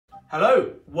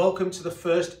Hello, welcome to the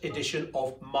first edition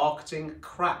of Marketing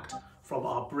Cracked from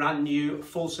our brand new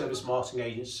full service marketing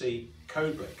agency,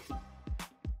 CodeBreak.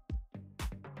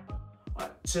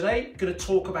 Today, going to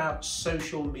talk about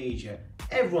social media.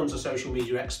 Everyone's a social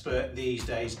media expert these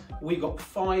days. We've got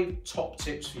 5 top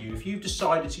tips for you. If you've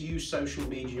decided to use social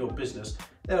media in your business,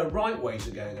 there are right ways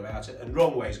of going about it and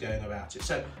wrong ways of going about it.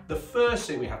 So the first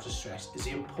thing we have to stress is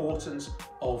the importance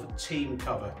of team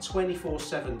cover,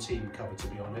 24/7 team cover, to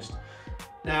be honest.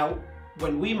 Now,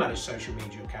 when we manage social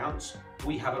media accounts,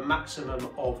 we have a maximum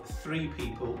of 3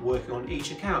 people working on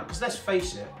each account. Because let's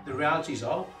face it, the realities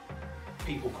are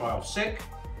people cry off sick,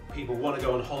 people want to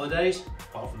go on holidays,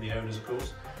 apart from the owners of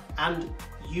course, and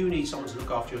you need someone to look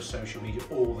after your social media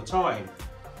all the time.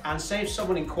 And say if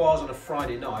someone inquires on a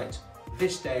Friday night,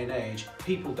 this day and age,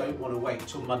 people don't want to wait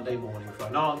till Monday morning for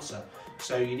an answer.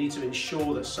 So you need to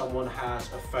ensure that someone has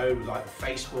a phone with like the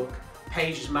Facebook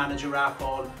Pages Manager app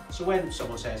on. So when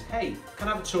someone says, hey, can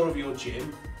I have a tour of your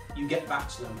gym? You get back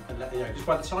to them and let them know, because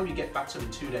by the time you get back to them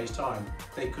in 2 days' time,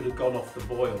 they could have gone off the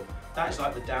boil. That is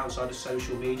like the downside of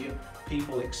social media.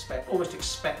 People almost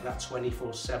expect that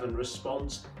 24/7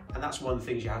 response, and that's one of the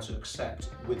things you have to accept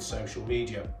with social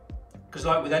media. Because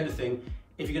like with anything,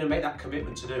 if you're going to make that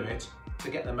commitment to do it, to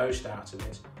get the most out of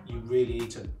it, you really need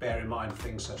to bear in mind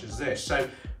things such as this. So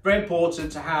very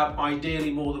important to have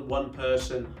ideally more than one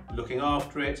person looking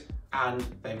after it, and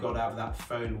they've got to have that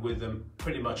phone with them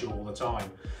pretty much all the time.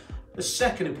 The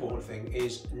second important thing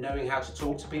is knowing how to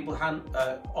talk to people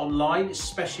online,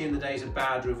 especially in the days of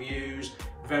bad reviews.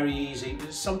 Very easy.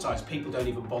 Sometimes people don't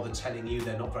even bother telling you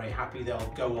they're not very happy.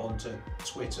 They'll go on to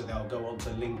Twitter, they'll go on to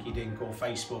LinkedIn or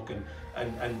Facebook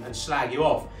and slag you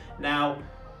off. Now,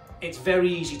 it's very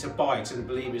easy to bite, and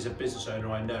believe me, as a business owner,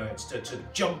 I know it's to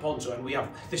jump onto it. And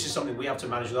this is something we have to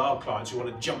manage with our clients who want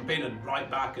to jump in and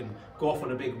write back and go off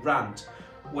on a big rant,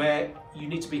 where you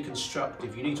need to be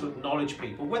constructive. You need to acknowledge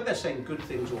people, whether they're saying good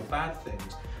things or bad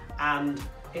things. And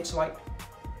it's like,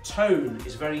 tone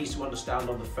is very easy to understand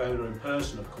on the phone or in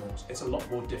person, of course. It's a lot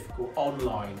more difficult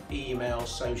online, email,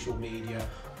 social media,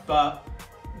 but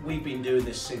we've been doing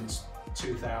this since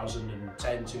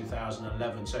 2010,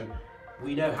 2011. So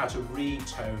we know how to read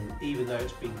tone, even though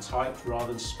it's been typed rather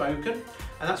than spoken.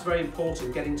 And that's very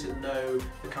important, getting to know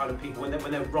the kind of people when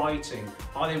they're writing.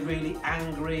 Are they really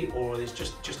angry, or is it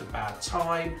just a bad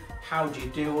time? How do you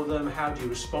deal with them? How do you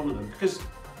respond to them? Because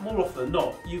more often than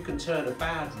not, you can turn a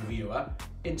bad reviewer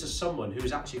into someone who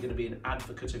is actually going to be an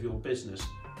advocate of your business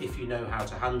if you know how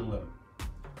to handle them.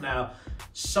 Now,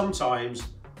 sometimes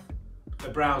the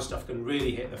brown stuff can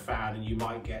really hit the fan, and you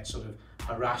might get sort of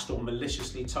harassed or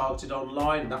maliciously targeted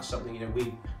online. And that's something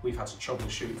we've had to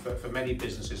troubleshoot for many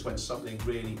businesses when something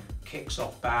really kicks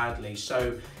off badly.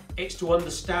 So it's to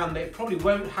understand that it probably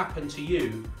won't happen to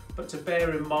you, but to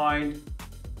bear in mind,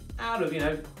 out of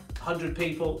 100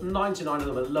 people, 99 of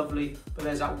them are lovely, but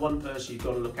there's that one person you've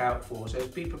got to look out for. So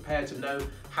be prepared to know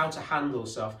how to handle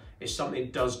stuff if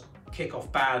something does kick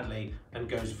off badly and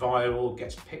goes viral,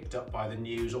 gets picked up by the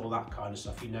news, all that kind of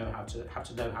stuff. You have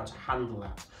to know how to handle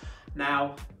that.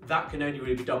 Now, that can only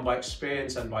really be done by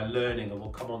experience and by learning, and we'll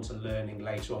come on to learning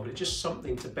later on, but it's just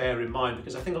something to bear in mind,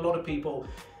 because I think a lot of people,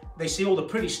 they see all the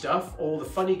pretty stuff, all the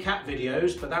funny cat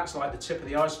videos, but that's like the tip of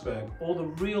the iceberg. All the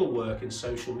real work in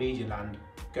social media land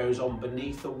goes on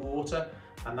beneath the water,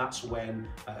 and that's when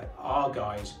our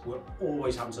guys were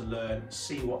always having to learn,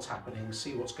 see what's happening,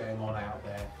 see what's going on out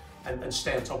there, and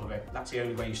stay on top of it. That's the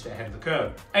only way you stay ahead of the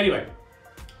curve. Anyway,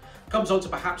 comes on to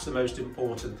perhaps the most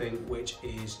important thing, which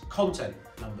is content,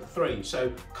 number 3.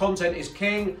 So content is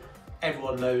king,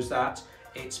 everyone knows that.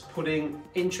 It's putting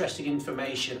interesting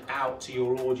information out to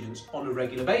your audience on a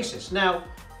regular basis. Now,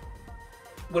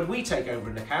 when we take over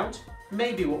an account,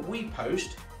 maybe what we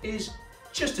post is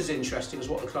just as interesting as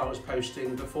what the client was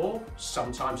posting before.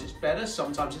 Sometimes it's better,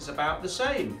 sometimes it's about the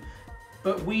same,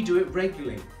 but we do it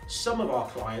regularly. Some of our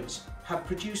clients have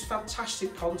produced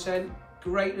fantastic content,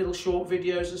 great little short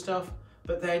videos and stuff,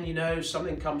 but then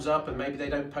something comes up and maybe they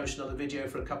don't post another video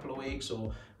for a couple of weeks,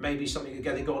 or maybe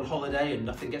they go on holiday and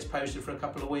nothing gets posted for a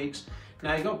couple of weeks.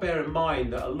 Now, you've got to bear in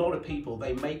mind that a lot of people,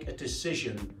 they make a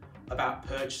decision about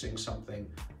purchasing something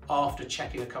after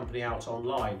checking a company out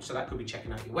online. So that could be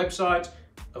checking out your website,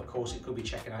 of course it could be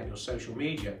checking out your social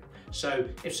media. So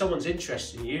if someone's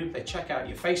interested in you, they check out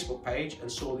your Facebook page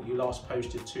and saw that you last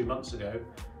posted 2 months ago,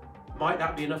 might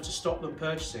that be enough to stop them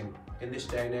purchasing? In this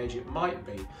day and age, it might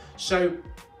be. So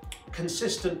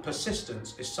consistent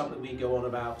persistence is something we go on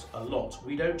about a lot.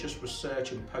 We don't just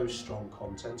research and post strong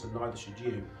content, and neither should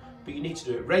you. but you need to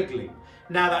do it regularly.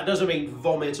 Now, that doesn't mean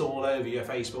vomit all over your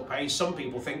Facebook page. Some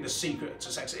people think the secret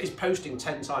to success is posting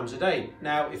 10 times a day.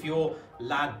 Now, if you're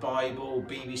Lad Bible,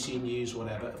 BBC News,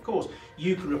 whatever, of course,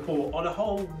 you can report on a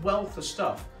whole wealth of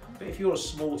stuff. But if you're a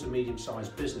small to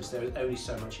medium-sized business, there is only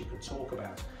so much you can talk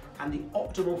about. And the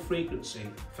optimal frequency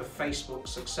for Facebook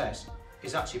success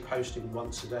is actually posting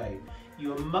once a day.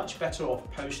 You are much better off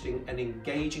posting an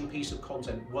engaging piece of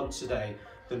content once a day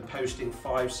than posting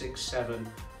 5, 6, 7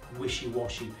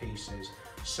 wishy-washy pieces.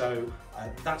 So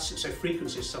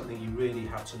frequency is something you really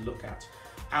have to look at.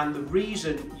 And the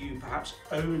reason you perhaps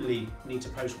only need to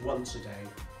post once a day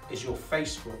is your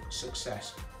Facebook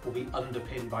success will be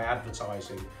underpinned by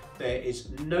advertising. There is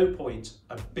no point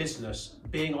a business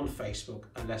being on Facebook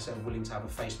unless they're willing to have a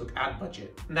Facebook ad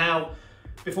budget. Now,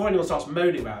 before anyone starts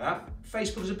moaning about that,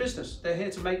 Facebook is a business. They're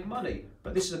here to make money.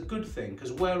 But this is a good thing,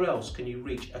 because where else can you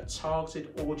reach a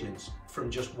targeted audience from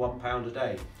just £1 a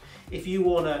day? If you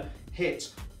want to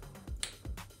hit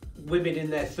women in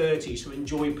their 30s who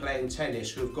enjoy playing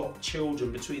tennis, who have got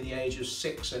children between the ages of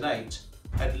 6 and 8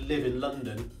 and live in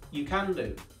London, you can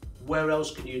do. Where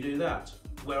else can you do that?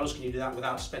 Where else can you do that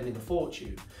without spending a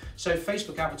fortune? So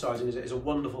Facebook advertising is a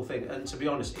wonderful thing, and to be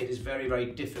honest, it is very, very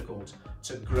difficult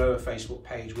to grow a Facebook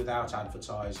page without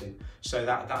advertising. So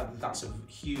that's a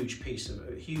huge piece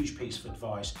of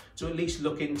advice, to at least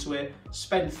look into it,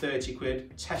 spend 30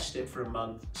 quid, test it for a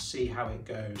month, see how it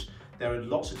goes. There are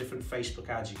lots of different Facebook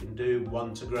ads you can do.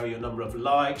 One to grow your number of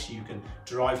likes, you can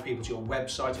drive people to your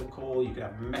website and call, you can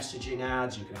have messaging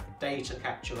ads, you can have data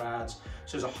capture ads.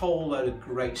 So there's a whole load of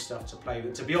great stuff to play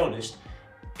with. To be honest,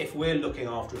 if we're looking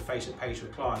after a Facebook page for a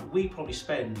client, we probably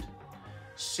spend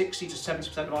 60 to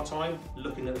 70% of our time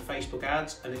looking at the Facebook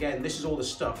ads. And again, this is all the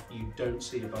stuff you don't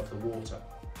see above the water.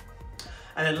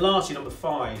 And then lastly, number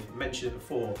 5, mentioned it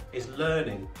before, is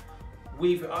learning.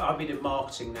 I've been in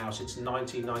marketing now since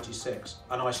 1996,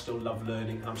 and I still love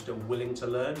learning, and I'm still willing to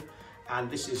learn. And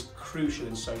this is crucial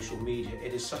in social media.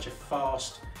 It is such a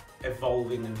fast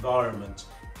evolving environment.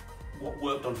 What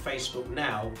worked on Facebook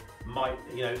now might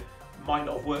not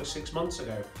have worked 6 months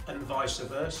ago, and vice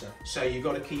versa. So you've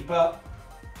got to keep up.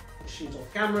 Shoot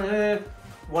off camera here.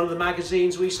 One of the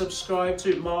magazines we subscribe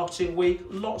to, Marketing Week,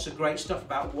 lots of great stuff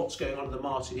about what's going on in the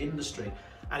marketing industry.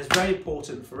 And it's very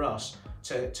important for us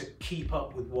to keep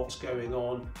up with what's going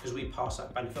on, because we pass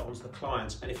that benefit on to the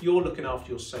clients. And if you're looking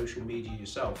after your social media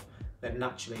yourself, then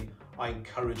naturally I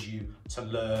encourage you to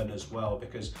learn as well,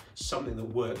 because something that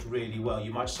worked really well,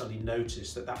 you might suddenly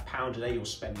notice that £1 a day you're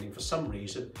spending for some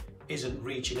reason isn't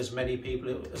reaching as many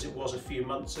people as it was a few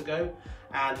months ago.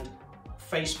 And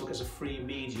Facebook as a free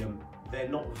medium, they're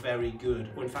not very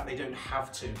good, or in fact they don't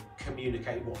have to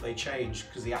communicate what they change,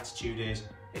 because the attitude is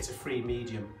it's a free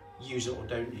medium, use it or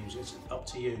don't use it, it's up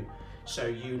to you. So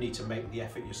you need to make the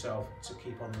effort yourself to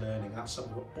keep on learning. That's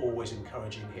something we're always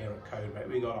encouraging here at CodeMate.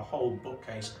 We've got a whole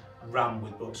bookcase rammed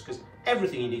with books, because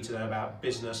everything you need to know about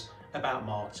business, about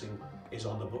marketing is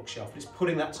on the bookshelf. It's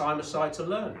putting that time aside to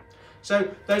learn. So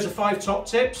those are 5 top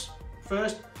tips.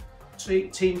 First,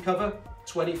 team cover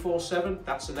 24/7.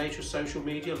 That's the nature of social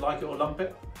media, like it or lump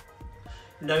it.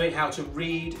 Knowing how to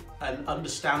read and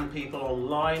understand people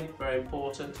online, very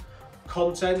important.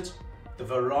 Content, the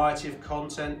variety of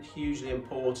content, hugely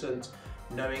important.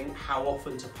 Knowing how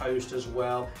often to post as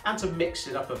well, and to mix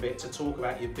it up a bit, to talk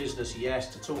about your business,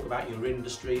 yes, to talk about your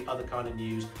industry, other kind of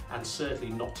news, and certainly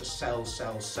not to sell.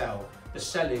 The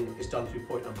selling is done through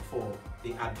point number 4,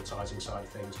 the advertising side of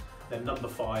things. Then number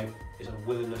 5 is a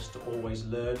willingness to always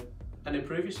learn and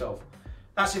improve yourself.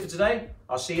 That's it for today.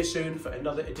 I'll see you soon for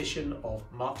another edition of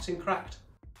Marketing Cracked.